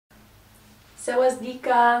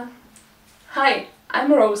Sawadika! Hi,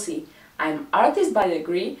 I'm Rossy. I'm artist by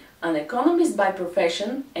degree, an economist by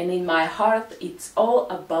profession, and in my heart it's all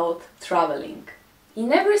about traveling.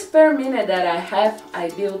 In every spare minute that I have,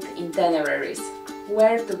 I build itineraries.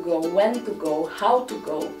 Where to go, when to go, how to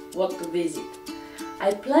go, what to visit.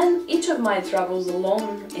 I plan each of my travels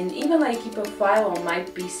alone, and even I keep a file on my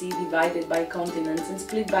PC divided by continents and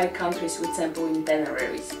split by countries with sample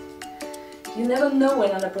itineraries. You never know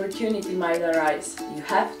when an opportunity might arise. You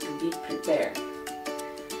have to be prepared.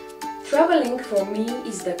 Traveling for me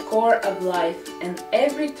is the core of life, and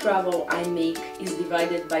every travel I make is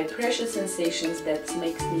divided by precious sensations that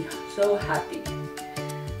makes me so happy.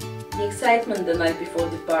 The excitement the night before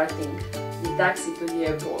departing, the taxi to the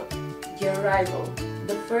airport, the arrival,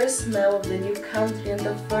 the first smell of the new country and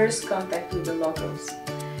the first contact with the locals.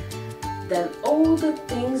 Then all the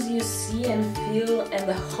things you see and feel and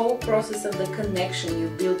the whole process of the connection you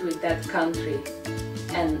build with that country.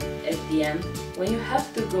 And at the end, when you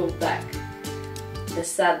have to go back, the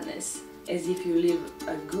sadness, as if you leave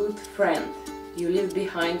a good friend. You leave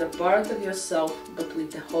behind a part of yourself, but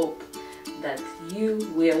with the hope that you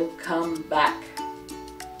will come back.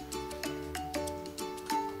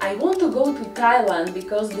 I want to go to Thailand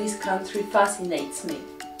because this country fascinates me.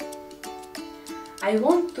 I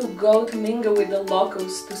want to go to mingle with the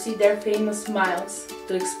locals, to see their famous smiles,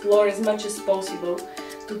 to explore as much as possible,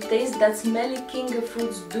 to taste that smelly king of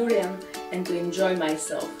fruits durian, and to enjoy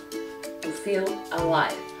myself, to feel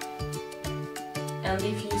alive. And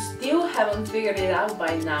if you still haven't figured it out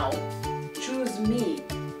by now, choose me,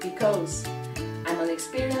 because I'm an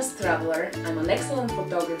experienced traveler, I'm an excellent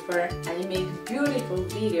photographer, I make beautiful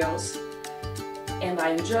videos, and I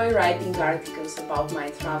enjoy writing articles about my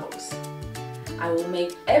travels. I will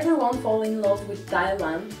make everyone fall in love with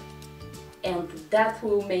Thailand, and that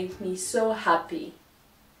will make me so happy.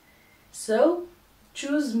 So,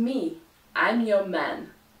 choose me. I'm your man,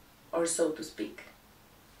 or so to speak.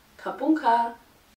 Kapunka!